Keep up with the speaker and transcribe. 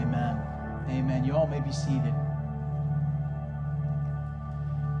You all may be seated.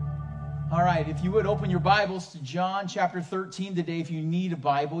 All right, if you would open your Bibles to John chapter 13 today. If you need a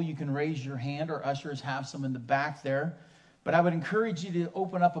Bible, you can raise your hand, or ushers have some in the back there. But I would encourage you to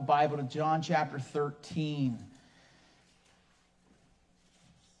open up a Bible to John chapter 13.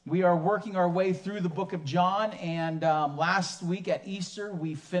 We are working our way through the book of John, and last week at Easter,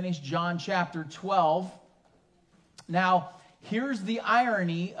 we finished John chapter 12. Now, here's the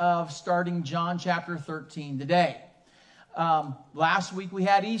irony of starting John chapter 13 today. Last week we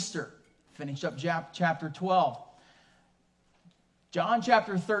had Easter. Finished up chapter 12. John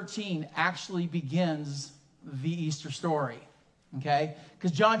chapter 13 actually begins the Easter story, okay? Because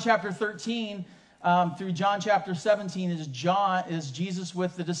John chapter 13 through John chapter 17 is Jesus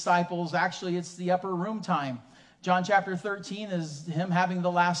with the disciples. Actually, it's the upper room time. John chapter 13 is him having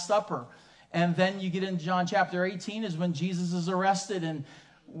the Last Supper. And then you get into John chapter 18 is when Jesus is arrested. And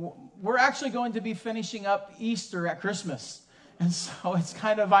we're actually going to be finishing up Easter at Christmas. And so it's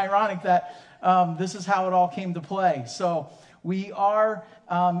kind of ironic that this is how it all came to play. So we are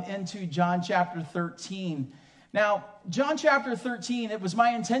into John chapter 13. Now, John chapter 13, it was my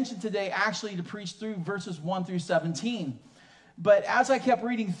intention today actually to preach through verses 1 through 17. But as I kept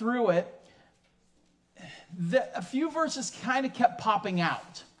reading through it, a few verses kind of kept popping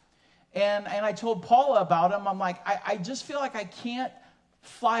out. And I told Paula about them. I'm like, I just feel like I can't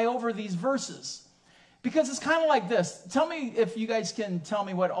fly over these verses. Because it's kind of like this. Tell me if you guys can tell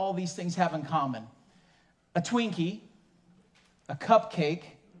me what all these things have in common. A Twinkie, a cupcake,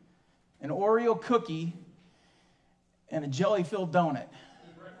 an Oreo cookie, and a jelly-filled donut.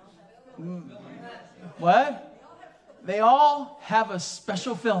 What? They all have a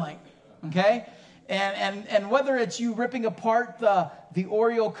special filling, okay? And whether it's you ripping apart the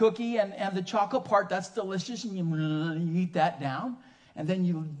Oreo cookie and the chocolate part, that's delicious, and you eat that down. And then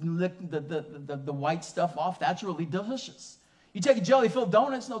you lick the white stuff off. That's really delicious. You take a jelly-filled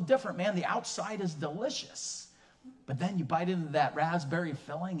donut, it's no different, man. The outside is delicious. But then you bite into that raspberry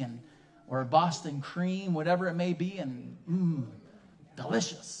filling or Boston cream, whatever it may be, and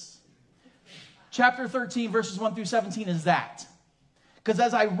delicious. Chapter 13, verses 1 through 17 is that. Because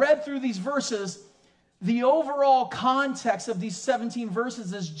as I read through these verses, the overall context of these 17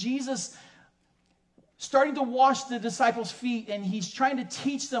 verses is Jesus starting to wash the disciples' feet, and he's trying to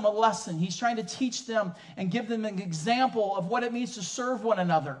teach them a lesson. He's trying to teach them and give them an example of what it means to serve one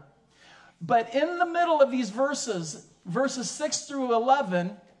another. But in the middle of these verses 6 through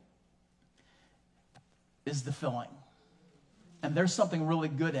 11, is the filling. And there's something really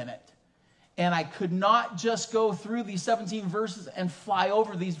good in it. And I could not just go through these 17 verses and fly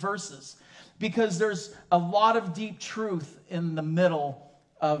over these verses, because there's a lot of deep truth in the middle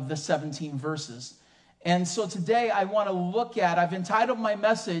of the 17 verses. And so today I want to look at, I've entitled my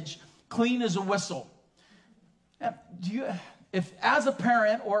message, Clean as a Whistle. If as a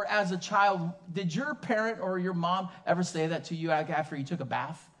parent or as a child, did your parent or your mom ever say that to you after you took a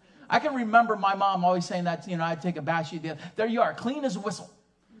bath? I can remember my mom always saying that, I'd take a bath, she'd be, there you are, clean as a whistle.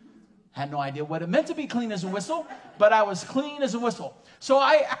 Had no idea what it meant to be clean as a whistle, but I was clean as a whistle. So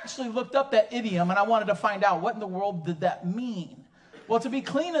I actually looked up that idiom, and I wanted to find out what in the world did that mean. Well, to be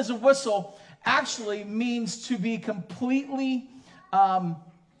clean as a whistle actually means to be completely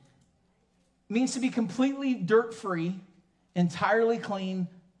dirt-free, entirely clean,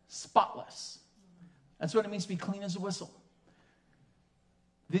 spotless. That's what it means to be clean as a whistle.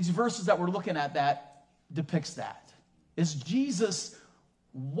 These verses that we're looking at that depicts that. It's Jesus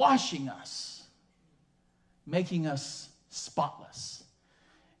washing us, making us spotless.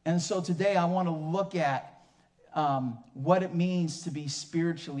 And so today I want to look at what it means to be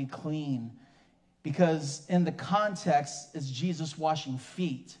spiritually clean. Because in the context, it's Jesus washing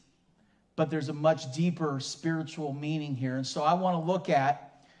feet. But there's a much deeper spiritual meaning here. And so I want to look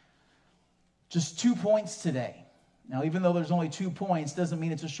at just 2 points today. Now, even though there's only 2 points, doesn't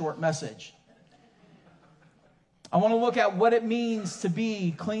mean it's a short message. I want to look at what it means to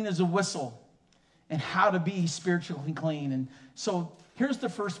be clean as a whistle and how to be spiritually clean. And so here's the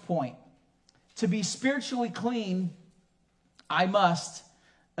first point. To be spiritually clean, I must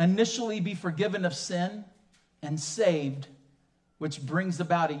initially be forgiven of sin and saved, which brings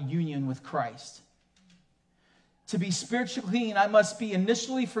about a union with Christ. To be spiritually clean, I must be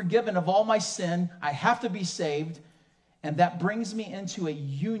initially forgiven of all my sin. I have to be saved, and that brings me into a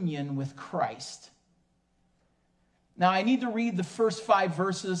union with Christ. Now, I need to read the first 5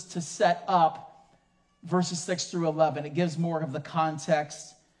 verses to set up verses 6 through 11. It gives more of the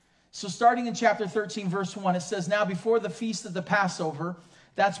context. So starting in chapter 13, verse 1, it says, now before the feast of the Passover,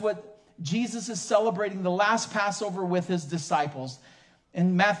 that's what Jesus is celebrating, the last Passover with his disciples.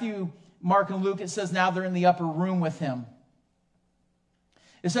 In Matthew Mark and Luke, it says now they're in the upper room with him.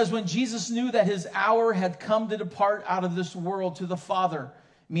 It says, when Jesus knew that his hour had come to depart out of this world to the Father,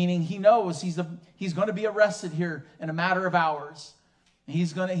 meaning he knows he's going to be arrested here in a matter of hours.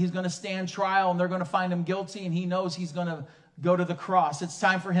 He's going to stand trial, and they're going to find him guilty, and he knows he's going to go to the cross. It's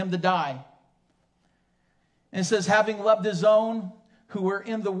time for him to die. And it says, having loved his own who were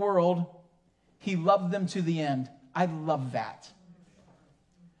in the world, he loved them to the end. I love that.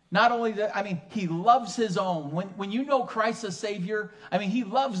 Not only that, he loves his own. When you know Christ as Savior, he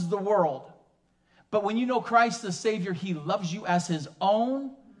loves the world. But when you know Christ as Savior, he loves you as his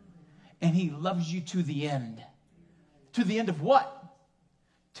own, and he loves you to the end. To the end of what?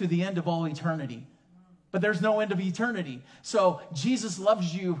 To the end of all eternity. But there's no end of eternity. So Jesus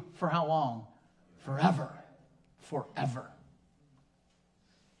loves you for how long? Forever. Forever.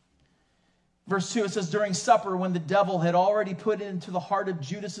 Verse 2, it says, during supper, when the devil had already put into the heart of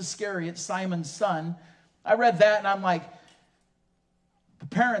Judas Iscariot, Simon's son. I read that and I'm like, the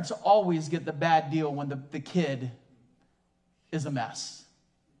parents always get the bad deal when the kid is a mess.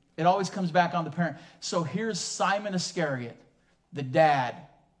 It always comes back on the parent. So here's Simon Iscariot, the dad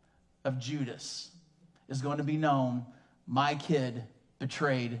of Judas, is going to be known, my kid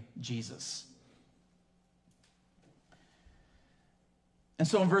betrayed Jesus. And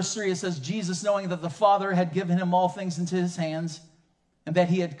so in verse 3, it says, Jesus, knowing that the Father had given him all things into his hands, and that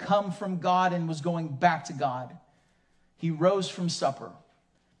he had come from God and was going back to God, he rose from supper.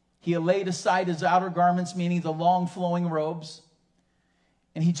 He laid aside his outer garments, meaning the long flowing robes,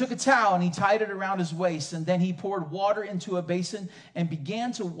 and he took a towel and he tied it around his waist, and then he poured water into a basin and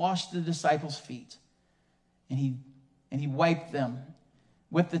began to wash the disciples' feet. And he wiped them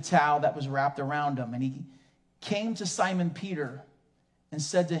with the towel that was wrapped around him. And he came to Simon Peter and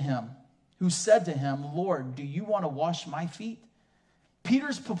said to him, Lord, do you want to wash my feet?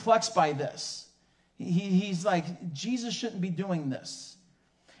 Peter's perplexed by this. He's like, Jesus shouldn't be doing this.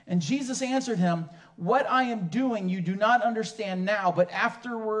 And Jesus answered him, what I am doing you do not understand now, but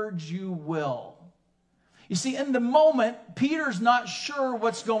afterwards you will. You see, in the moment, Peter's not sure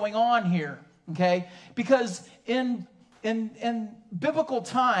what's going on here, okay? Because in biblical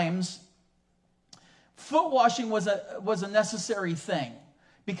times, foot washing was a necessary thing.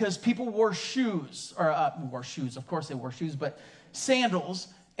 Because people wore shoes, of course they wore shoes, but sandals,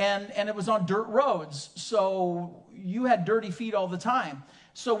 and it was on dirt roads. So you had dirty feet all the time.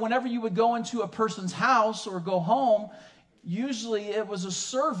 So whenever you would go into a person's house or go home, usually it was a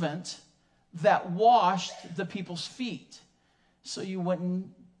servant that washed the people's feet. So you wouldn't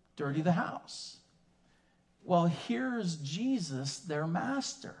dirty the house. Well, here's Jesus, their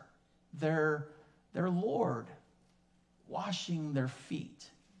master, their Lord, washing their feet.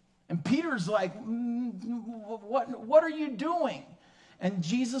 And Peter's like, what are you doing? And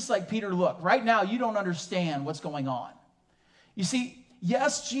Jesus like, Peter, look, right now you don't understand what's going on. You see,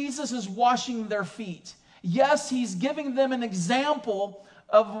 yes, Jesus is washing their feet. Yes, he's giving them an example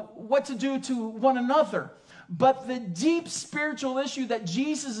of what to do to one another. But the deep spiritual issue that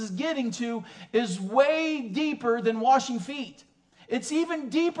Jesus is getting to is way deeper than washing feet. It's even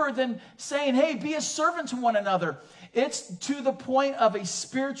deeper than saying, hey, be a servant to one another. It's to the point of a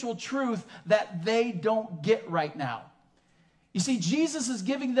spiritual truth that they don't get right now. You see, Jesus is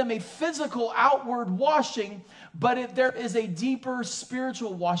giving them a physical outward washing, but there is a deeper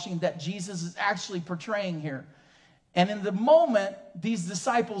spiritual washing that Jesus is actually portraying here. And in the moment, these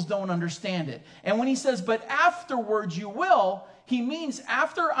disciples don't understand it. And when he says, but afterwards you will, he means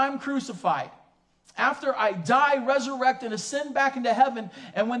after I'm crucified. After I die, resurrect, and ascend back into heaven,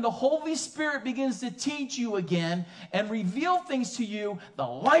 and when the Holy Spirit begins to teach you again and reveal things to you, the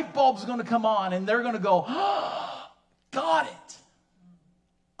light bulb's going to come on, and they're going to go, oh, got it.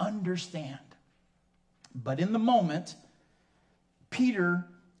 Understand. But in the moment, Peter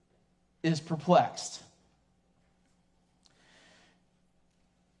is perplexed.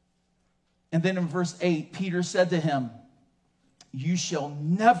 And then in verse 8, Peter said to him, you shall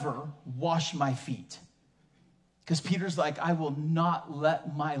never wash my feet. Because Peter's like, I will not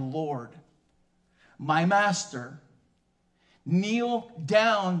let my Lord, my master, kneel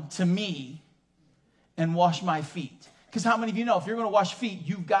down to me and wash my feet. Because how many of you know if you're going to wash feet,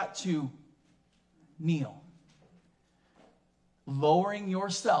 you've got to kneel. Lowering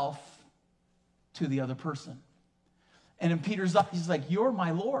yourself to the other person. And in Peter's eyes, he's like, you're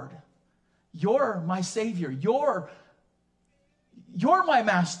my Lord. You're my Savior. You're my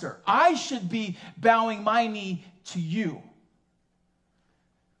master. I should be bowing my knee to you.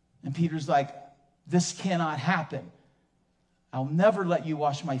 And Peter's like, this cannot happen. I'll never let you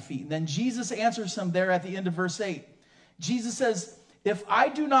wash my feet. And then Jesus answers him there at the end of verse 8. Jesus says, If I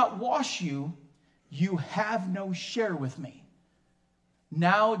do not wash you, you have no share with me.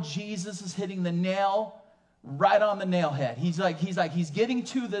 Now Jesus is hitting the nail right on the nail head. He's getting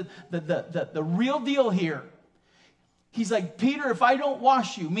to the real deal here. He's like, Peter, if I don't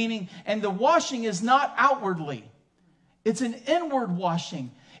wash you, meaning, and the washing is not outwardly. It's an inward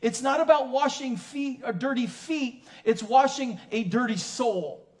washing. It's not about washing feet or dirty feet. It's washing a dirty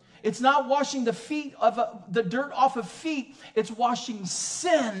soul. It's not washing the dirt off of feet. It's washing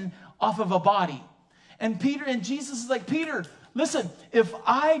sin off of a body. And Jesus is like, Peter, listen, if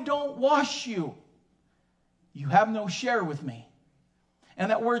I don't wash you, you have no share with me. And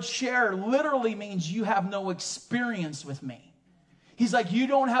that word share literally means you have no experience with me. He's like, you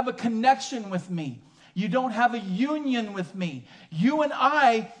don't have a connection with me. You don't have a union with me. You and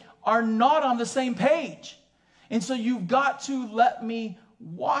I are not on the same page. And so you've got to let me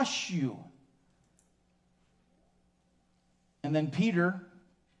wash you. And then Peter,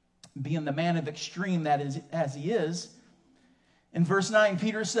 being the man of extreme that is as he is, in verse 9,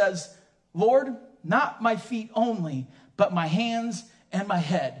 Peter says, Lord, not my feet only, but my hands and my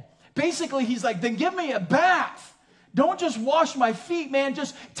head. Basically, he's like, then give me a bath. Don't just wash my feet, man.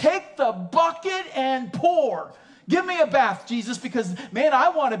 Just take the bucket and pour. Give me a bath, Jesus, because, man, I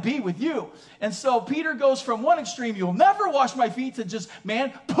want to be with you. And so Peter goes from one extreme, you'll never wash my feet, to just,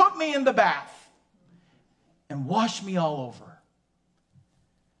 man, put me in the bath and wash me all over.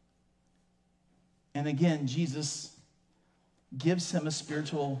 And again, Jesus gives him a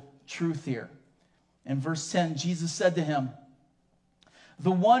spiritual truth here. In verse 10, Jesus said to him,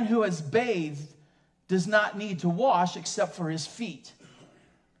 the one who has bathed does not need to wash except for his feet,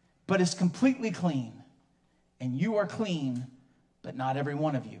 but is completely clean. And you are clean, but not every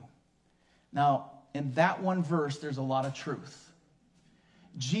one of you. Now, in that one verse, there's a lot of truth.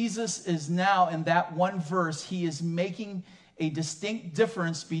 Jesus is now, in that one verse, he is making a distinct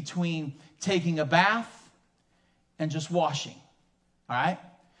difference between taking a bath and just washing. All right?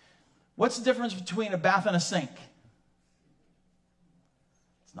 What's the difference between a bath and a sink?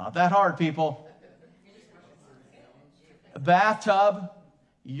 It's not that hard, people. A bathtub,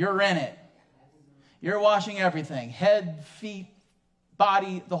 you're in it. You're washing everything. Head, feet,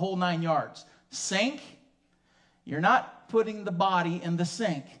 body, the whole 9 yards. Sink, you're not putting the body in the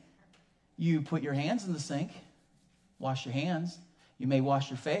sink. You put your hands in the sink, wash your hands. You may wash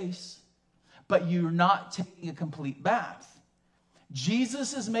your face, but you're not taking a complete bath.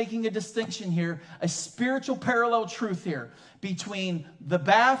 Jesus is making a distinction here, a spiritual parallel truth here between the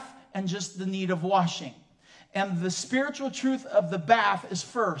bath and just the need of washing. And the spiritual truth of the bath is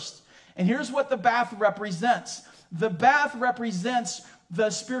first. And here's what the bath represents. The bath represents the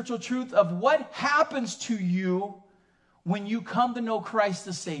spiritual truth of what happens to you when you come to know Christ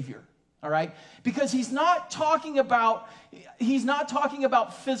as Savior. All right? Because he's not talking about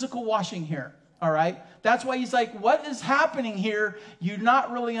physical washing here. All right? That's why he's like, what is happening here? You're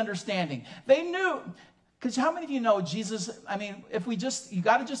not really understanding. They knew, because how many of you know Jesus, you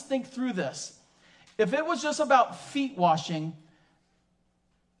got to just think through this. If it was just about feet washing,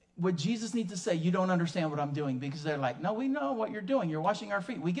 would Jesus need to say, you don't understand what I'm doing? Because they're like, no, we know what you're doing. You're washing our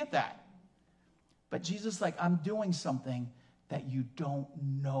feet. We get that. But Jesus is like, I'm doing something that you don't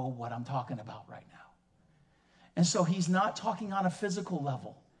know what I'm talking about right now. And so he's not talking on a physical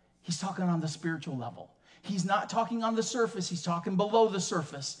level. He's talking on the spiritual level. He's not talking on the surface. He's talking below the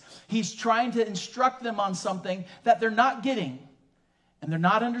surface. He's trying to instruct them on something that they're not getting and they're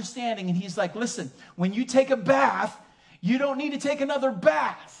not understanding. And he's like, listen, when you take a bath, you don't need to take another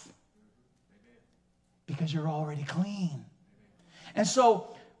bath because you're already clean. And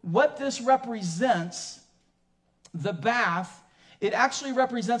so what this represents, the bath, it actually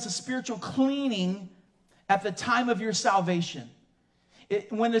represents a spiritual cleaning at the time of your salvation.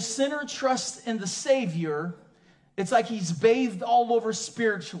 When the sinner trusts in the Savior, it's like he's bathed all over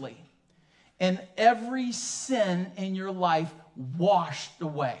spiritually. And every sin in your life washed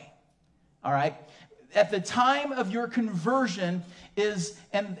away. All right? At the time of your conversion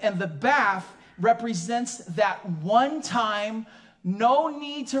and the bath represents that one time, no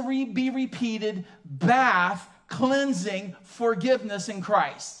need to be repeated bath, cleansing, forgiveness in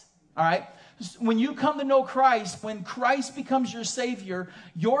Christ. All right? When you come to know Christ, when Christ becomes your Savior,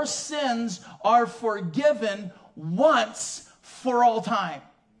 your sins are forgiven once for all time.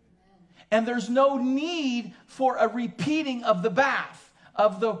 And there's no need for a repeating of the bath,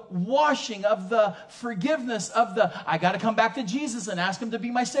 of the washing, of the forgiveness, I got to come back to Jesus and ask him to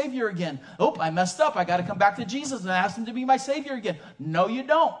be my Savior again. Oh, I messed up. I got to come back to Jesus and ask him to be my Savior again. No, you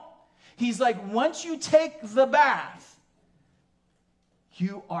don't. He's like, once you take the bath,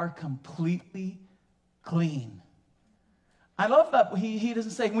 you are completely clean. I love that he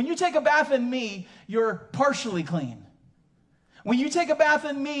doesn't say, when you take a bath in me, you're partially clean. When you take a bath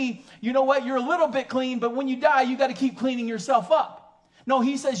in me, you know what? You're a little bit clean, but when you die, you got to keep cleaning yourself up. No,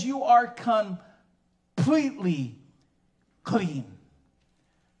 he says you are completely clean.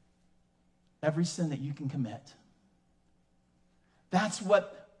 Every sin that you can commit. That's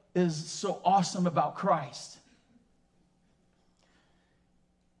what is so awesome about Christ.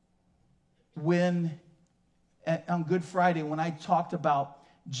 On Good Friday, when I talked about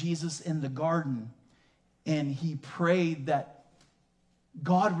Jesus in the garden, and he prayed that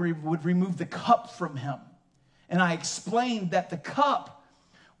God would remove the cup from him. And I explained that the cup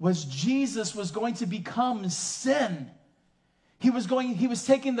was Jesus was going to become sin. He was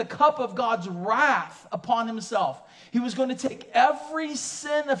taking the cup of God's wrath upon himself. He was going to take every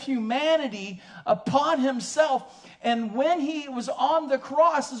sin of humanity upon himself. And when he was on the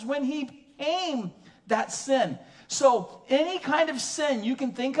cross is when he became that sin. So any kind of sin you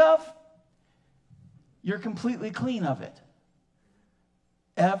can think of, you're completely clean of it.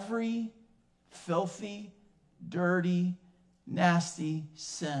 Every filthy, dirty, nasty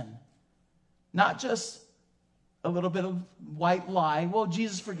sin. Not just a little bit of white lie. Well,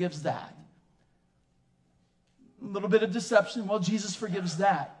 Jesus forgives that. A little bit of deception. Well, Jesus forgives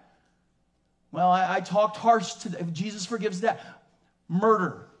that. Well, I talked harsh today. Jesus forgives that.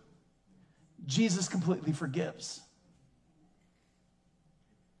 Murder. Jesus completely forgives.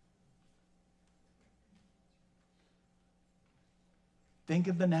 Think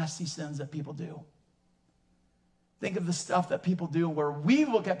of the nasty sins that people do. Think of the stuff that people do where we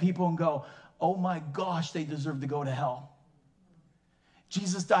look at people and go, oh my gosh, they deserve to go to hell.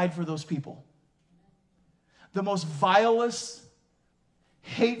 Jesus died for those people. The most vilest,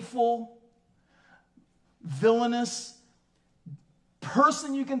 hateful, villainous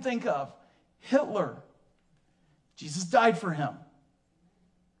person you can think of, Hitler. Jesus died for him.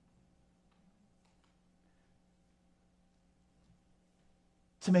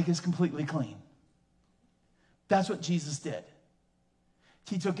 To make us completely clean. That's what Jesus did.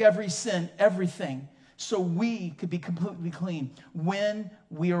 He took every sin, everything, so we could be completely clean when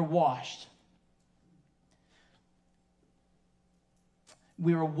we are washed.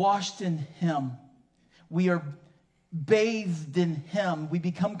 We are washed in him. We are bathed in him. We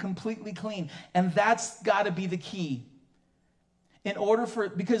become completely clean. And that's got to be the key.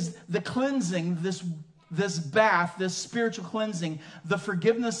 Because the cleansing, this bath, this spiritual cleansing, the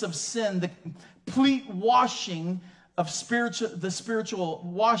forgiveness of sin, the complete washing of the spiritual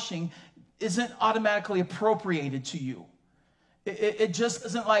washing isn't automatically appropriated to you. It just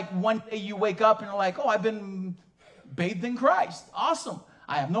isn't like one day you wake up and you're like, oh, I've been bathed in Christ. Awesome.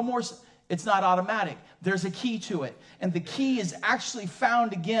 I have no more. It's not automatic. There's a key to it. And the key is actually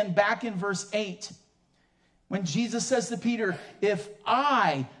found again back in verse 8. When Jesus says to Peter, if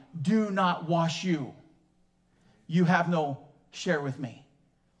I do not wash you, you have no share with me.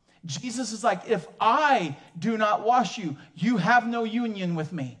 Jesus is like, if I do not wash you, you have no union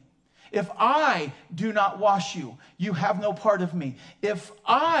with me. If I do not wash you, you have no part of me. If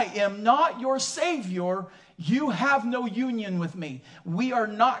I am not your Savior, you have no union with me. We are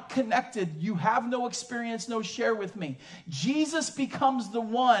not connected. You have no experience, no share with me. Jesus becomes the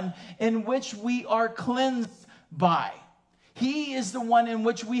one in which we are cleansed by. He is the one in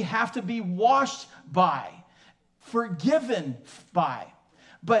which we have to be washed by. Forgiven by.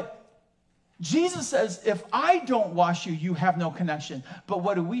 But Jesus says, if I don't wash you, you have no connection. But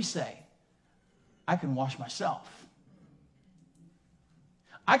what do we say? I can wash myself.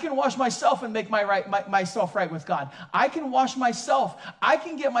 I can wash myself and make myself right with God. I can wash myself. I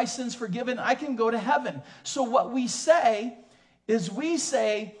can get my sins forgiven. I can go to heaven. So what we say is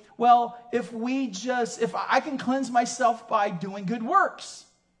well, if I can cleanse myself by doing good works.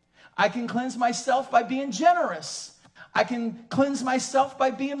 I can cleanse myself by being generous. I can cleanse myself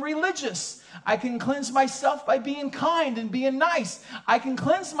by being religious. I can cleanse myself by being kind and being nice. I can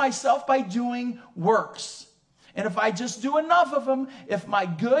cleanse myself by doing works. And if I just do enough of them, if my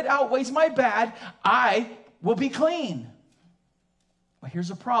good outweighs my bad, I will be clean. Well,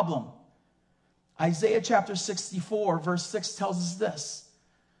 here's a problem. Isaiah chapter 64, verse 6 tells us this.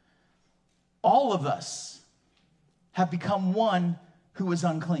 All of us have become one who is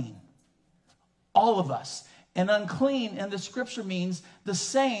unclean. All of us. And unclean in the scripture means the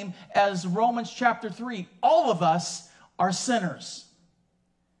same as Romans chapter 3. All of us are sinners.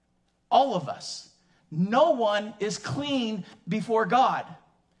 All of us. No one is clean before God.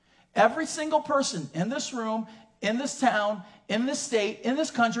 Every single person in this room, in this town, in this state, in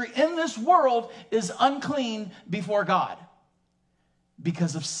this country, in this world is unclean before God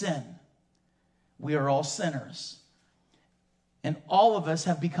because of sin. We are all sinners. And all of us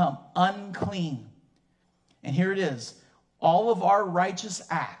have become unclean. And here it is. All of our righteous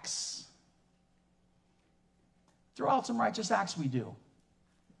acts. Throw out some righteous acts we do.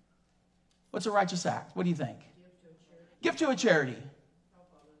 What's a righteous act? What do you think? Give to a charity.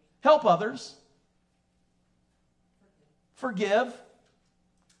 Help others. Forgive.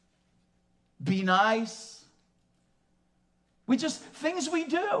 Be nice. Things we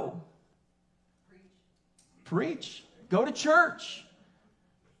do. Preach. Go to church.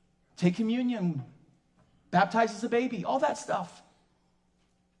 Take communion. Baptize as a baby. All that stuff.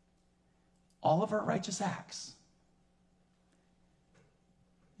 All of our righteous acts.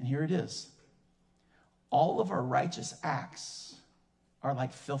 And here it is. All of our righteous acts are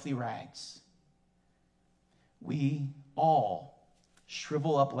like filthy rags. We all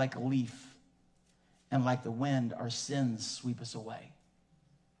shrivel up like a leaf, and like the wind, our sins sweep us away.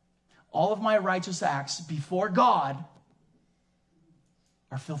 All of my righteous acts before God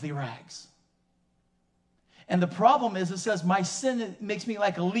are filthy rags. And the problem is, it says, my sin makes me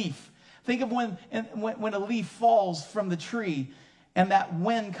like a leaf. Think of when a leaf falls from the tree, and that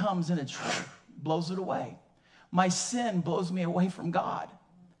wind comes and it blows it away. My sin blows me away from God.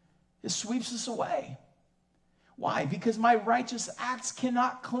 It sweeps us away. Why? Because my righteous acts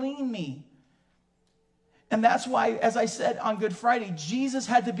cannot clean me. And that's why, as I said on Good Friday, Jesus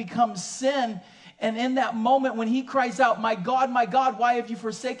had to become sin. And in that moment when he cries out, my God, why have you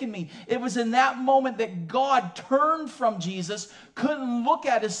forsaken me? It was in that moment that God turned from Jesus, couldn't look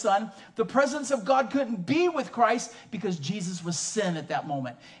at his son. The presence of God couldn't be with Christ because Jesus was sin at that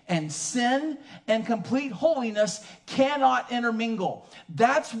moment. And sin and complete holiness cannot intermingle.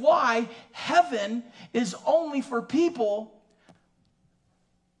 That's why heaven is only for people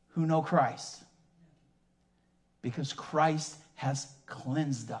who know Christ. Because Christ has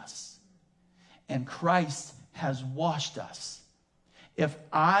cleansed us. And Christ has washed us. If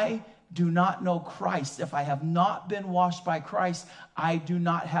I do not know Christ, if I have not been washed by Christ, I do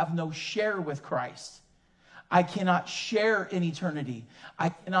not have no share with Christ. I cannot share in eternity. I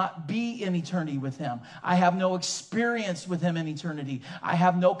cannot be in eternity with him. I have no experience with him in eternity. I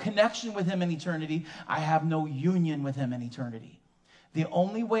have no connection with him in eternity. I have no union with him in eternity. The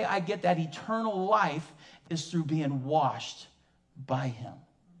only way I get that eternal life is through being washed by him.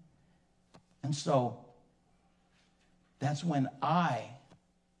 And so that's when I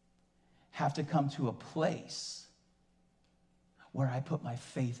have to come to a place where I put my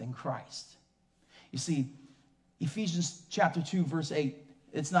faith in Christ. You see, Ephesians chapter 2, verse 8,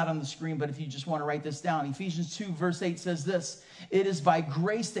 it's not on the screen, but if you just want to write this down, Ephesians 2, verse 8 says this: it is by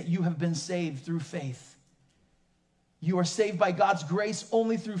grace that you have been saved through faith. You are saved by God's grace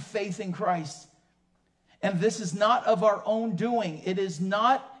only through faith in Christ. And this is not of our own doing. It is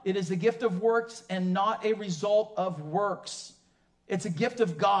a gift of works and not a result of works. It's a gift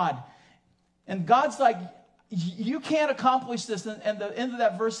of God. And God's like, you can't accomplish this. And the end of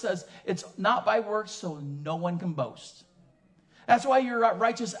that verse says, it's not by works, so no one can boast. That's why your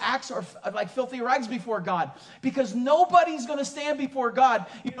righteous acts are like filthy rags before God, because nobody's going to stand before God.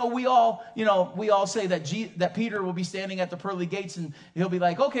 We all say that Peter will be standing at the pearly gates, and he'll be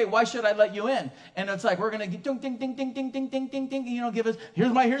like, "Okay, why should I let you in?" And it's like, we're going to get ding ding ding ding ding ding ding ding ding. Give us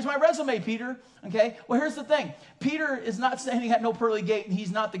here's my resume, Peter. Okay. Well, here's the thing: Peter is not standing at no pearly gate, and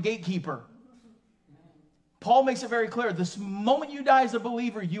he's not the gatekeeper. Paul makes it very clear: this moment you die as a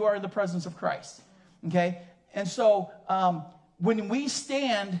believer, you are in the presence of Christ. Okay, and so. When we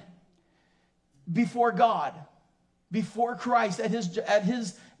stand before God, before Christ,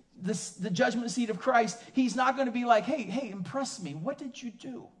 the judgment seat of Christ, he's not going to be like, hey, impress me. What did you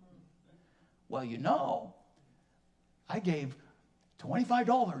do? Well, I gave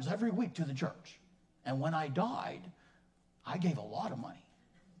 $25 every week to the church. And when I died, I gave a lot of money.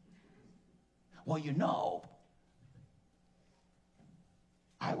 Well,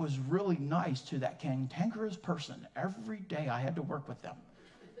 I was really nice to that cantankerous person. Every day I had to work with them.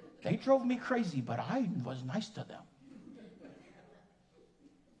 They drove me crazy, but I was nice to them.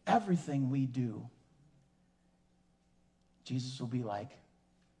 Everything we do, Jesus will be like,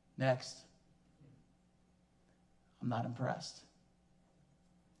 next. I'm not impressed.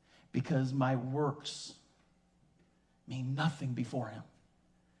 Because my works mean nothing before him.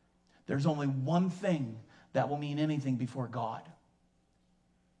 There's only one thing that will mean anything before God.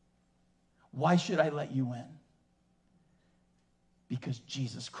 Why should I let you in? Because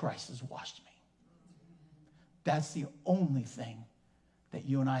Jesus Christ has washed me. That's the only thing that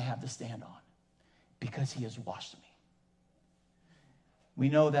you and I have to stand on, because he has washed me. We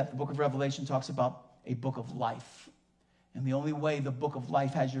know that the book of Revelation talks about a book of life. And the only way the book of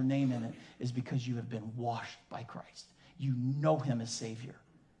life has your name in it is because you have been washed by Christ. You know him as Savior.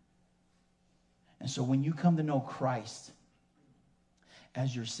 And so when you come to know Christ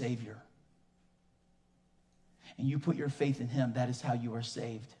as your Savior, and you put your faith in him, that is how you are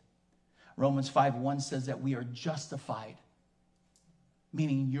saved. Romans 5:1 says that we are justified,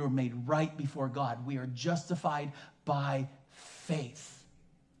 meaning you're made right before God. We are justified by faith.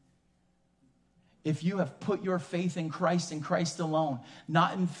 If you have put your faith in Christ and Christ alone,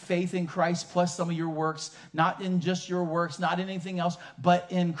 not in faith in Christ plus some of your works, not in just your works, not in anything else, but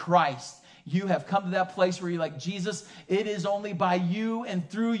in Christ, you have come to that place where you're like, Jesus, it is only by you and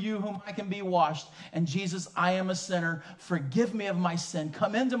through you whom I can be washed. And Jesus, I am a sinner. Forgive me of my sin.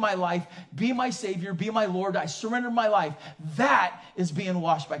 Come into my life. Be my Savior. Be my Lord. I surrender my life. That is being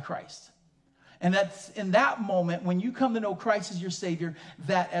washed by Christ. And that's in that moment, when you come to know Christ as your Savior,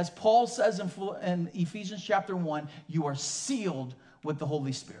 that as Paul says in Ephesians chapter 1, you are sealed with the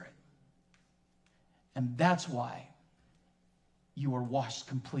Holy Spirit. And that's why you are washed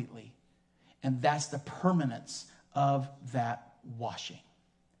completely. And that's the permanence of that washing.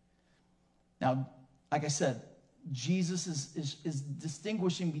 Now, like I said, Jesus is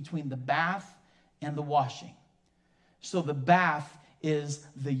distinguishing between the bath and the washing. So the bath is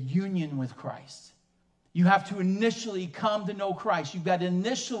the union with Christ. You have to initially come to know Christ. You've got to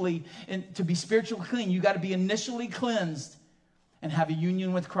initially, and to be spiritually clean, you've got to be initially cleansed and have a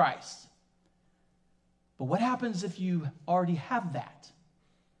union with Christ. But what happens if you already have that?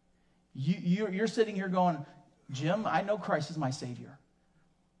 You're sitting here going, Jim, I know Christ is my Savior.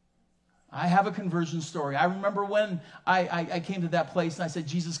 I have a conversion story. I remember when I came to that place and I said,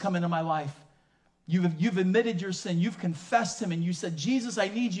 Jesus, come into my life. You've admitted your sin. You've confessed him. And you said, Jesus, I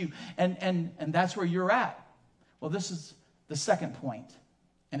need you. And that's where you're at. Well, this is the second point.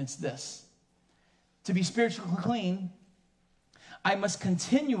 And it's this. To be spiritually clean, I must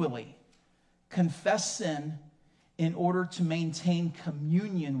continually confess sin in order to maintain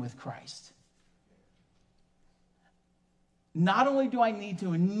communion with Christ. Not only do I need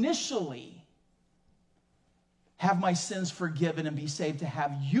to initially have my sins forgiven and be saved to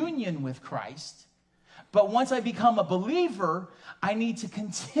have union with Christ, but once I become a believer, I need to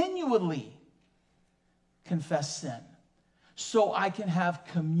continually confess sin so I can have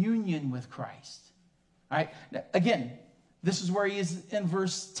communion with Christ. All right. Now, again, this is where he is in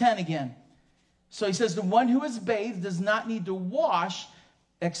verse 10 again. So he says, the one who is bathed does not need to wash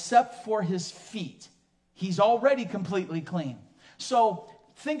except for his feet. He's already completely clean. So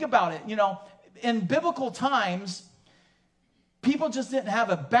think about it. You know, in biblical times, people just didn't have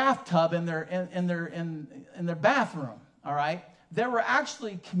a bathtub in their bathroom, all right? There were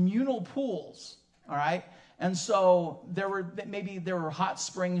actually communal pools, all right? And so there were hot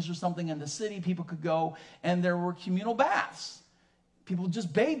springs or something in the city people could go, and there were communal baths. People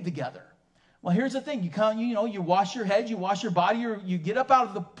just bathed together. Well, here's the thing: you wash your head, you wash your body, or you get up out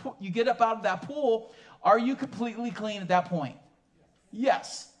of that pool. Are you completely clean at that point?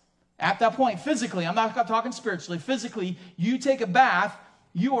 Yes. At that point, physically, I'm not talking spiritually. Physically, you take a bath,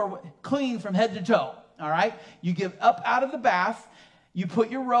 you are clean from head to toe. All right. You get up out of the bath, you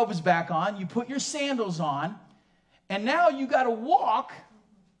put your robes back on, you put your sandals on, and now you got to walk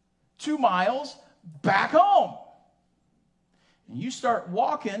 2 miles back home. And you start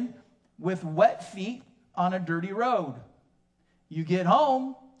walking with wet feet on a dirty road. You get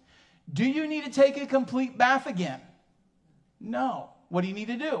home. Do you need to take a complete bath again? No. What do you need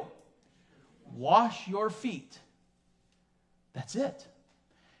to do? Wash your feet. That's it.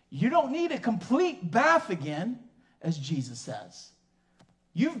 You don't need a complete bath again, as Jesus says.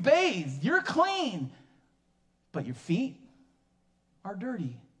 You've bathed. You're clean. But your feet are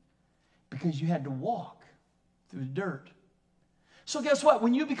dirty because you had to walk through the dirt. So guess what?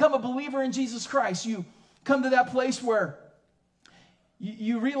 When you become a believer in Jesus Christ, you come to that place where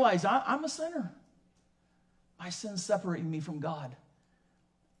you realize, I'm a sinner. My sins separated me from God.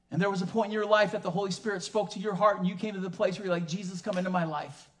 And there was a point in your life that the Holy Spirit spoke to your heart, and you came to the place where you're like, Jesus, come into my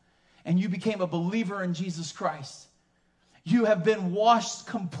life. And you became a believer in Jesus Christ. You have been washed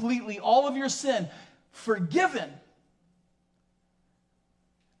completely, all of your sin forgiven.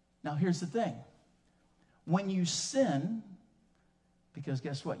 Now here's the thing. When you sin, because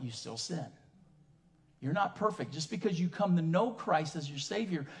guess what? You still sin. You're not perfect. Just because you come to know Christ as your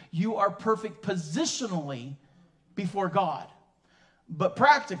Savior, you are perfect positionally before God. But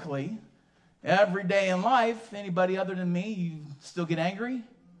practically, every day in life, anybody other than me, you still get angry?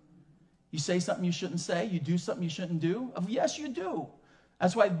 You say something you shouldn't say? You do something you shouldn't do? Yes, you do.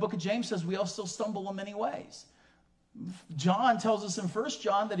 That's why the book of James says we all still stumble in many ways. John tells us in 1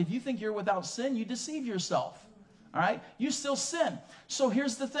 John that if you think you're without sin, you deceive yourself. All right? You still sin. So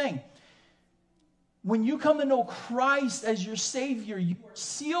here's the thing. When you come to know Christ as your Savior, you are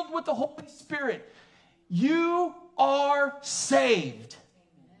sealed with the Holy Spirit. You are saved.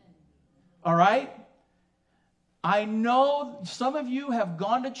 All right? I know some of you have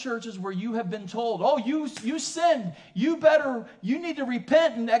gone to churches where you have been told, oh, you sinned. You need to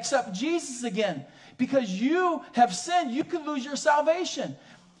repent and accept Jesus again. Because you have sinned, you could lose your salvation.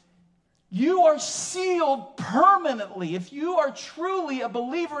 You are sealed permanently. If you are truly a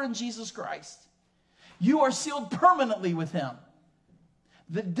believer in Jesus Christ, you are sealed permanently with him.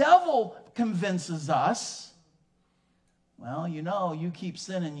 The devil convinces us, well, you keep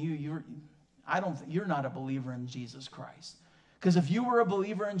sinning, you're not a believer in Jesus Christ. Because if you were a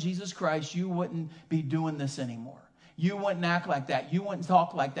believer in Jesus Christ, you wouldn't be doing this anymore. You wouldn't act like that. You wouldn't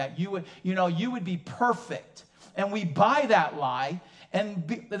talk like that. You would be perfect. And we buy that lie. And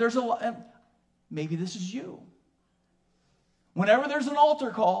maybe this is you. Whenever there's an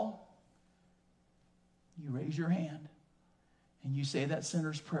altar call, you raise your hand and you say that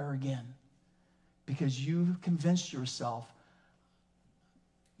sinner's prayer again. Because you've convinced yourself,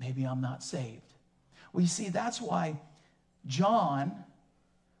 maybe I'm not saved. Well, you see, that's why John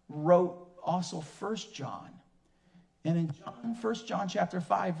wrote also 1 John. And in 1 John chapter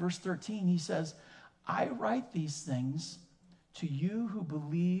 5, verse 13, he says, I write these things to you who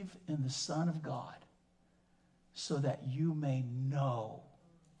believe in the Son of God, so that you may know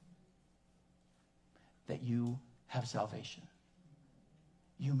that you have salvation.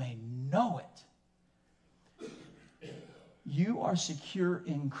 You may know it. You are secure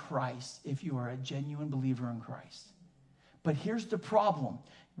in Christ if you are a genuine believer in Christ. But here's the problem.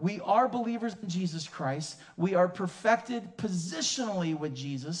 We are believers in Jesus Christ. We are perfected positionally with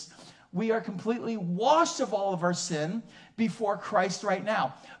Jesus. We are completely washed of all of our sin before Christ right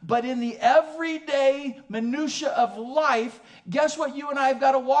now. But in the everyday minutia of life, guess what you and I have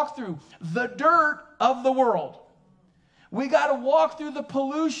got to walk through? The dirt of the world. We got to walk through the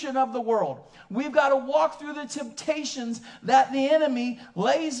pollution of the world. We've got to walk through the temptations that the enemy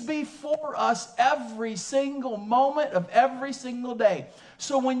lays before us every single moment of every single day.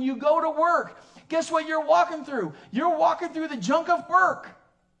 So when you go to work, guess what you're walking through? You're walking through the junk of work.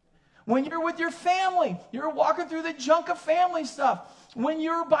 When you're with your family, you're walking through the junk of family stuff. When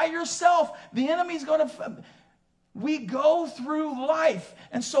you're by yourself, the enemy's going to... We go through life.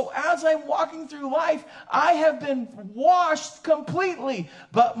 And so as I'm walking through life, I have been washed completely,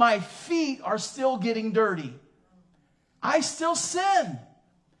 but my feet are still getting dirty. I still sin.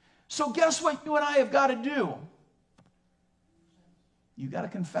 So guess what you and I have got to do? You got to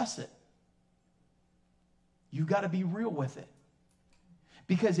confess it. You got to be real with it.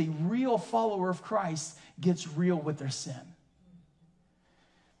 Because a real follower of Christ gets real with their sin.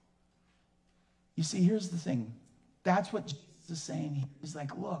 You see, here's the thing. That's what Jesus is saying here. He's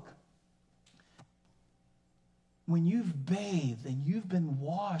like, look, when you've bathed and you've been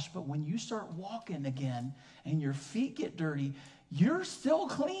washed, but when you start walking again and your feet get dirty, you're still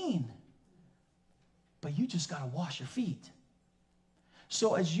clean. But you just got to wash your feet.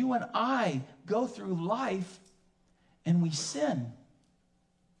 So as you and I go through life and we sin,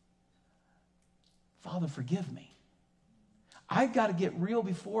 Father, forgive me. I've got to get real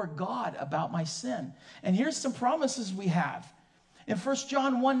before God about my sin. And here's some promises we have. In 1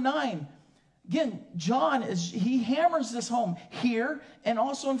 John 1:9, again, he hammers this home here. And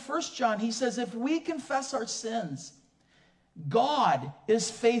also in 1 John, he says, if we confess our sins, God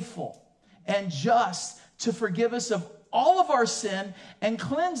is faithful and just to forgive us of all of our sin and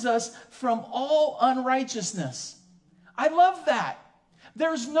cleanse us from all unrighteousness. I love that.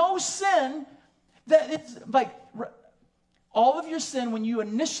 There's no sin that it's like... All of your sin, when you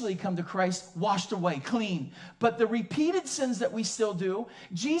initially come to Christ, washed away, clean. But the repeated sins that we still do,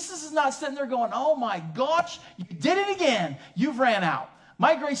 Jesus is not sitting there going, oh my gosh, you did it again. You've ran out.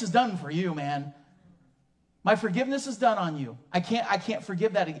 My grace is done for you, man. My forgiveness is done on you. I can't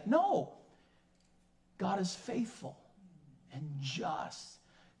forgive that again. No. God is faithful and just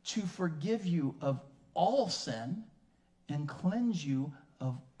to forgive you of all sin and cleanse you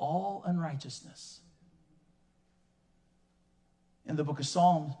of all unrighteousness. In the book of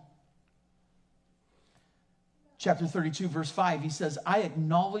Psalms, chapter 32, verse 5, he says, I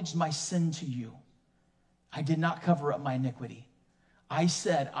acknowledged my sin to you. I did not cover up my iniquity. I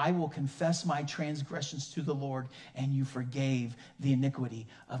said, I will confess my transgressions to the Lord, and you forgave the iniquity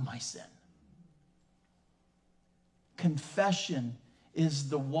of my sin. Confession is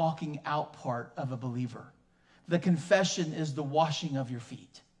the walking out part of a believer. The confession is the washing of your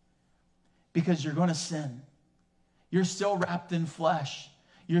feet. Because you're going to sin. You're still wrapped in flesh.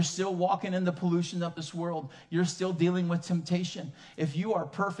 You're still walking in the pollution of this world. You're still dealing with temptation. If you are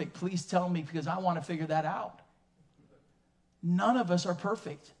perfect, please tell me, because I want to figure that out. None of us are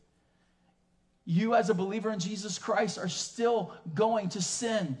perfect. You as a believer in Jesus Christ are still going to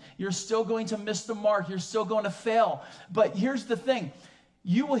sin. You're still going to miss the mark. You're still going to fail. But here's the thing.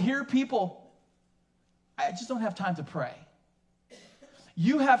 You will hear people, I just don't have time to pray.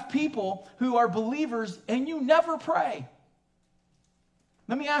 You have people who are believers and you never pray.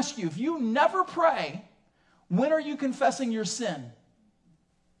 Let me ask you, if you never pray, when are you confessing your sin?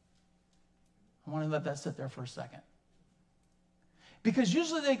 I want to let that sit there for a second. Because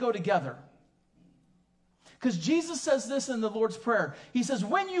usually they go together. Because Jesus says this in the Lord's Prayer. He says,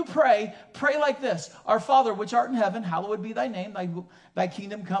 when you pray, pray like this. Our Father, which art in heaven, hallowed be thy name. Thy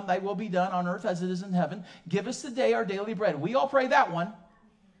kingdom come, thy will be done on earth as it is in heaven. Give us today our daily bread. We all pray that one.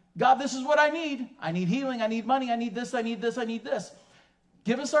 God, this is what I need. I need healing. I need money. I need this. I need this. I need this.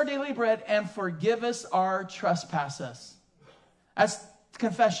 Give us our daily bread and forgive us our trespasses. That's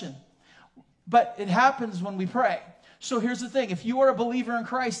confession. But it happens when we pray. So here's the thing. If you are a believer in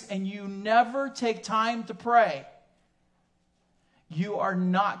Christ and you never take time to pray, you are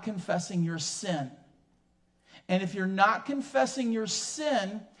not confessing your sin. And if you're not confessing your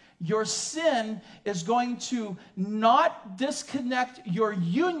sin is going to not disconnect your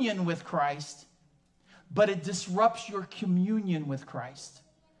union with Christ, but it disrupts your communion with Christ.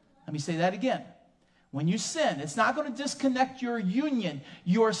 Let me say that again. When you sin, it's not going to disconnect your union.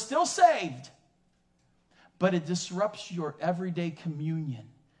 You are still saved. But it disrupts your everyday communion,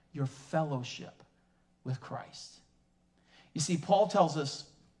 your fellowship with Christ. You see, Paul tells us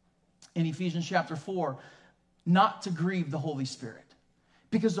in Ephesians chapter 4 not to grieve the Holy Spirit,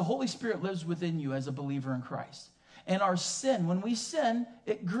 because the Holy Spirit lives within you as a believer in Christ. And our sin, when we sin,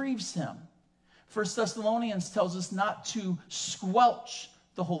 it grieves him. 1 Thessalonians tells us not to squelch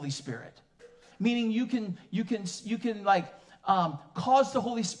the Holy Spirit, meaning you can cause the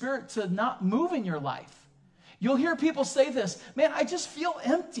Holy Spirit to not move in your life. You'll hear people say this, man, I just feel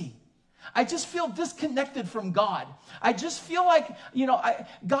empty. I just feel disconnected from God. I just feel like,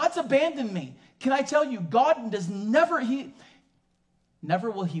 God's abandoned me. Can I tell you, God does never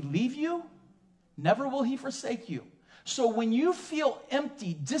will he leave you, never will he forsake you. So when you feel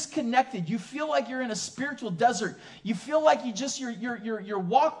empty, disconnected, you feel like you're in a spiritual desert, you feel like your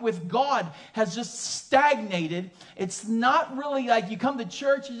walk with God has just stagnated. It's not really like you come to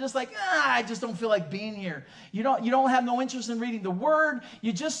church, you're just like, I just don't feel like being here. You don't have no interest in reading the word.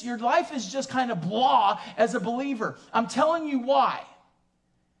 Your life is just kind of blah as a believer. I'm telling you why.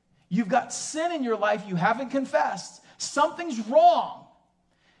 You've got sin in your life you haven't confessed. Something's wrong.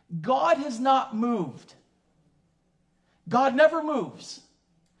 God has not moved. God never moves.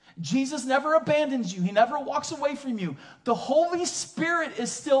 Jesus never abandons you. He never walks away from you. The Holy Spirit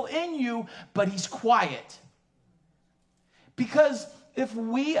is still in you, but he's quiet. Because if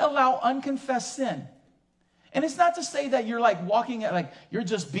we allow unconfessed sin, and it's not to say that you're like walking at like you're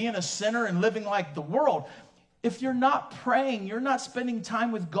just being a sinner and living like the world. If you're not praying, you're not spending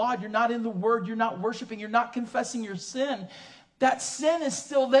time with God, you're not in the Word, you're not worshiping, you're not confessing your sin, that sin is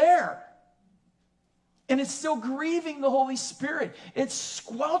still there. And it's still grieving the Holy Spirit. It's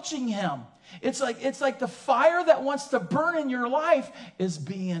squelching him. It's like the fire that wants to burn in your life is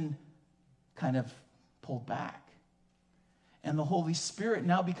being kind of pulled back. And the Holy Spirit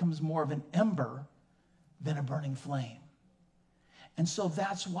now becomes more of an ember than a burning flame. And so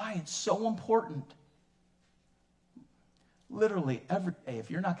that's why it's so important. Literally every day,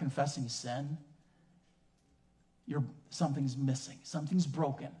 if you're not confessing sin, something's missing. Something's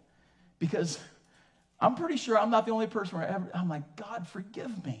broken. Because I'm pretty sure I'm not the only person where I'm like, God,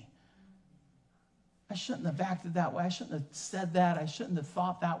 forgive me. I shouldn't have acted that way. I shouldn't have said that. I shouldn't have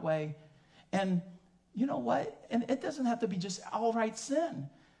thought that way. And you know what? And it doesn't have to be just outright sin.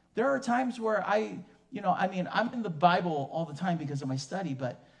 There are times where I'm in the Bible all the time because of my study,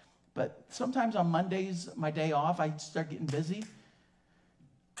 but sometimes on Mondays, my day off, I start getting busy.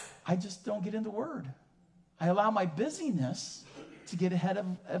 I just don't get in the Word. I allow my busyness to get ahead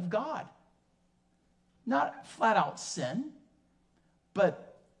of God. Not flat out sin,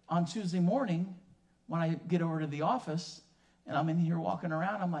 but on Tuesday morning, when I get over to the office and I'm in here walking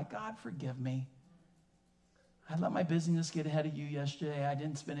around, I'm like, God, forgive me. I let my busyness get ahead of you yesterday. I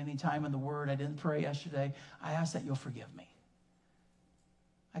didn't spend any time in the Word. I didn't pray yesterday. I ask that you'll forgive me.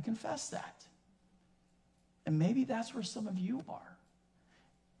 I confess that. And maybe that's where some of you are.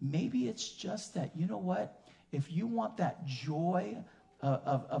 Maybe it's just that, you know what? If you want that joy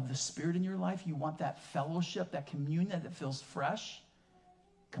of the Spirit in your life, you want that fellowship, that communion that feels fresh,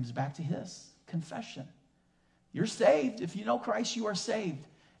 comes back to his confession. You're saved. If you know Christ, you are saved.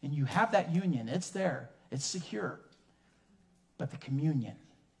 And you have that union. It's there. It's secure. But the communion,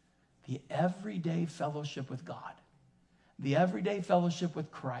 the everyday fellowship with God, the everyday fellowship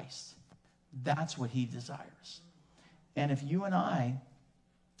with Christ, that's what he desires. And if you and I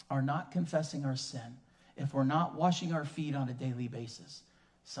are not confessing our sin, if we're not washing our feet on a daily basis,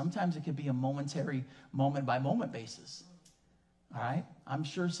 sometimes it could be a momentary, moment-by-moment basis. All right? I'm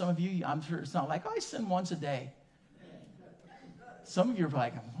sure some of you, I'm sure it's not like, oh, I sin once a day. Some of you are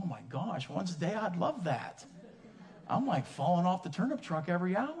like, oh my gosh, once a day, I'd love that. I'm like falling off the turnip truck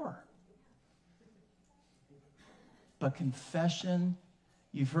every hour. But confession,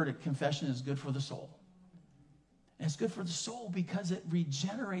 you've heard it, confession is good for the soul. And it's good for the soul because it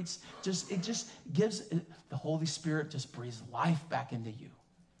regenerates, it just gives, the Holy Spirit just breathes life back into you.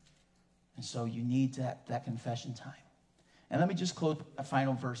 And so you need that confession time. And let me just close a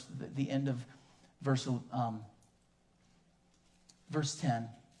final verse, the end of verse 10.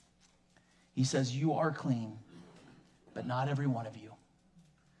 He says, you are clean, but not every one of you.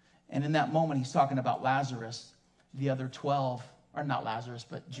 And in that moment, he's talking about Lazarus, the other 12, or not Lazarus,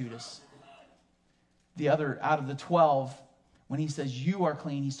 but Judas. The other, out of the 12, when he says you are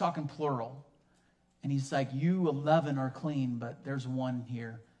clean, he's talking plural. And he's like, you 11 are clean, but there's one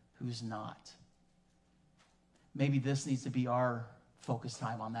here who's not. Maybe this needs to be our focus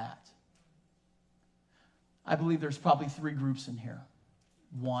time on that. I believe there's probably 3 groups in here.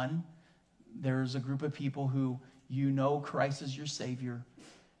 One, there's a group of people who you know Christ is your Savior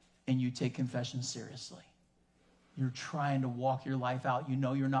and you take confession seriously. You're trying to walk your life out. You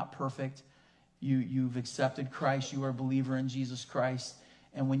know you're not perfect. You've accepted Christ. You are a believer in Jesus Christ.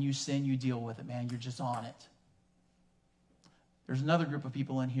 And when you sin, you deal with it, man. You're just on it. There's another group of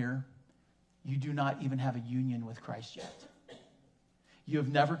people in here. You do not even have a union with Christ yet. You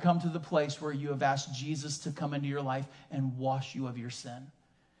have never come to the place where you have asked Jesus to come into your life and wash you of your sin.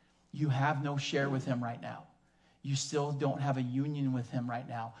 You have no share with him right now. You still don't have a union with him right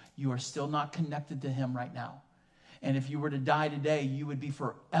now. You are still not connected to him right now. And if you were to die today, you would be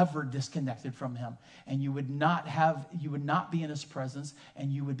forever disconnected from him. And you would not be in his presence,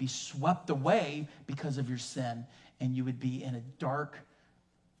 and you would be swept away because of your sin. And you would be in a dark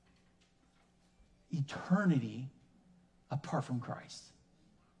eternity apart from Christ.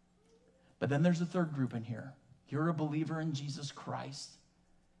 But then there's a third group in here. You're a believer in Jesus Christ,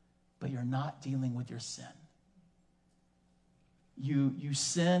 but you're not dealing with your sin. You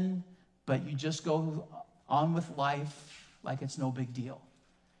sin, but you just go on with life like it's no big deal.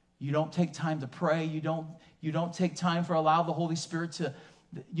 You don't take time to pray. You don't take time for allow the Holy Spirit to,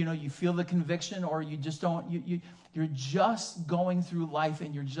 you feel the conviction, or you just don't, you're just going through life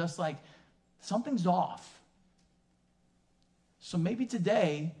and you're just like, something's off. So maybe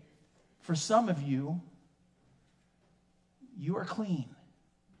today, for some of you, you are clean.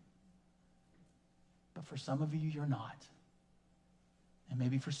 But for some of you, you're not. And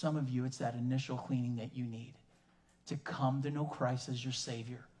maybe for some of you, it's that initial cleaning that you need to come to know Christ as your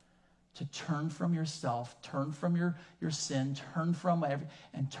Savior, to turn from yourself, turn from your sin, turn from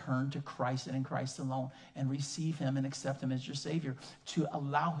and turn to Christ and in Christ alone, and receive him and accept him as your Savior, to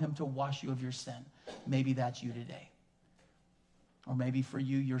allow him to wash you of your sin. Maybe that's you today. Or maybe for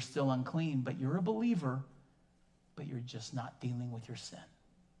you, you're still unclean, but you're a believer, but you're just not dealing with your sin.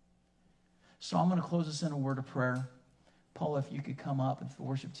 So I'm going to close this in a word of prayer. Paula, if you could come up, if the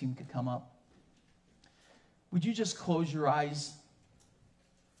worship team could come up. Would you just close your eyes?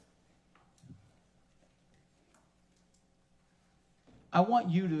 I want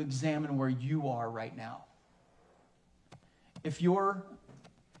you to examine where you are right now. If you're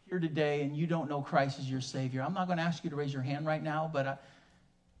here today and you don't know Christ as your Savior, I'm not going to ask you to raise your hand right now, but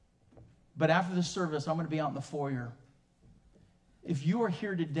after the service, I'm going to be out in the foyer. If you are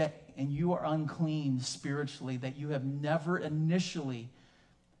here today and you are unclean spiritually, that you have never initially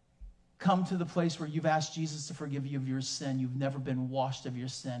come to the place where you've asked Jesus to forgive you of your sin, you've never been washed of your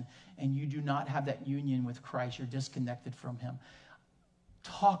sin, and you do not have that union with Christ, you're disconnected from him,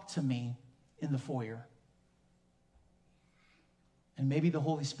 talk to me in the foyer. And maybe the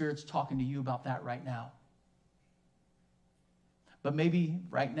Holy Spirit's talking to you about that right now. But maybe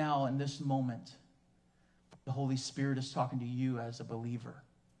right now in this moment, the Holy Spirit is talking to you as a believer.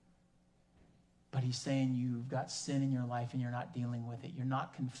 But he's saying you've got sin in your life and you're not dealing with it. You're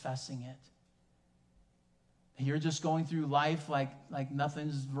not confessing it. And you're just going through life like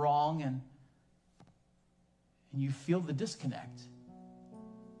nothing's wrong, and you feel the disconnect.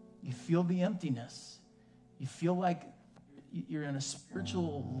 You feel the emptiness. You feel like you're in a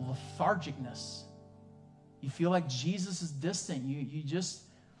spiritual lethargicness. You feel like Jesus is distant. You just,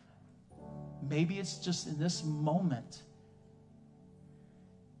 maybe it's just in this moment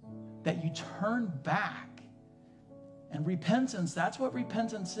that you turn back. And repentance, that's what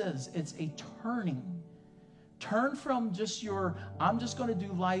repentance is. It's a turning. Turn from just I'm just going to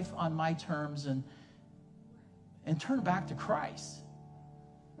do life on my terms and turn back to Christ.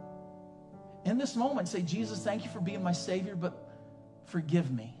 In this moment, say, Jesus, thank you for being my Savior, but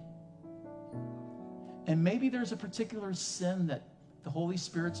forgive me. And maybe there's a particular sin that the Holy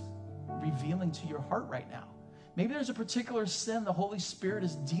Spirit's revealing to your heart right now. Maybe there's a particular sin the Holy Spirit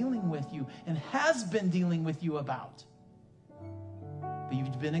is dealing with you and has been dealing with you about. But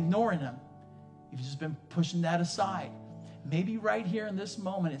you've been ignoring him. You've just been pushing that aside. Maybe right here in this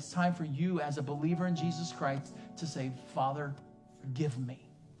moment, it's time for you as a believer in Jesus Christ to say, Father, forgive me.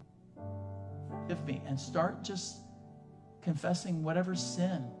 Forgive me. And start just confessing whatever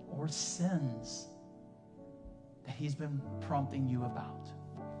sin or sins that he's been prompting you about.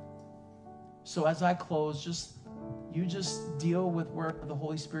 So as I close, you just deal with where the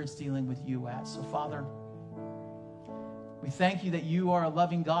Holy Spirit's dealing with you at. So Father, we thank you that you are a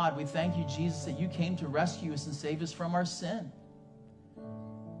loving God. We thank you, Jesus, that you came to rescue us and save us from our sin.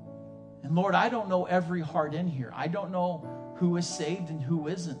 And Lord, I don't know every heart in here. I don't know who is saved and who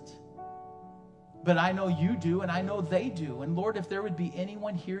isn't. But I know you do, and I know they do. And Lord, if there would be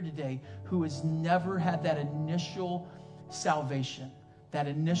anyone here today who has never had that initial salvation, that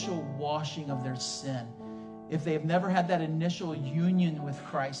initial washing of their sin, if they have never had that initial union with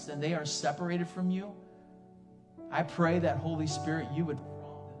Christ and they are separated from you, I pray that Holy Spirit, you would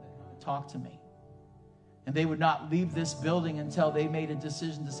talk to me. And they would not leave this building until they made a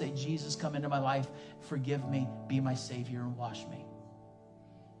decision to say, Jesus, come into my life, forgive me, be my Savior, and wash me.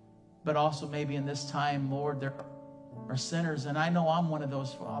 But also maybe in this time, Lord, there are sinners, and I know I'm one of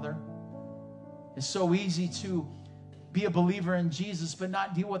those, Father. It's so easy to be a believer in Jesus, but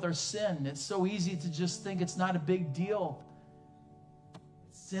not deal with our sin. It's so easy to just think it's not a big deal.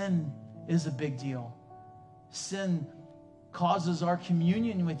 Sin is a big deal. Sin causes our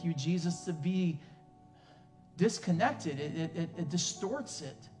communion with you, Jesus, to be disconnected. It distorts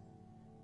it.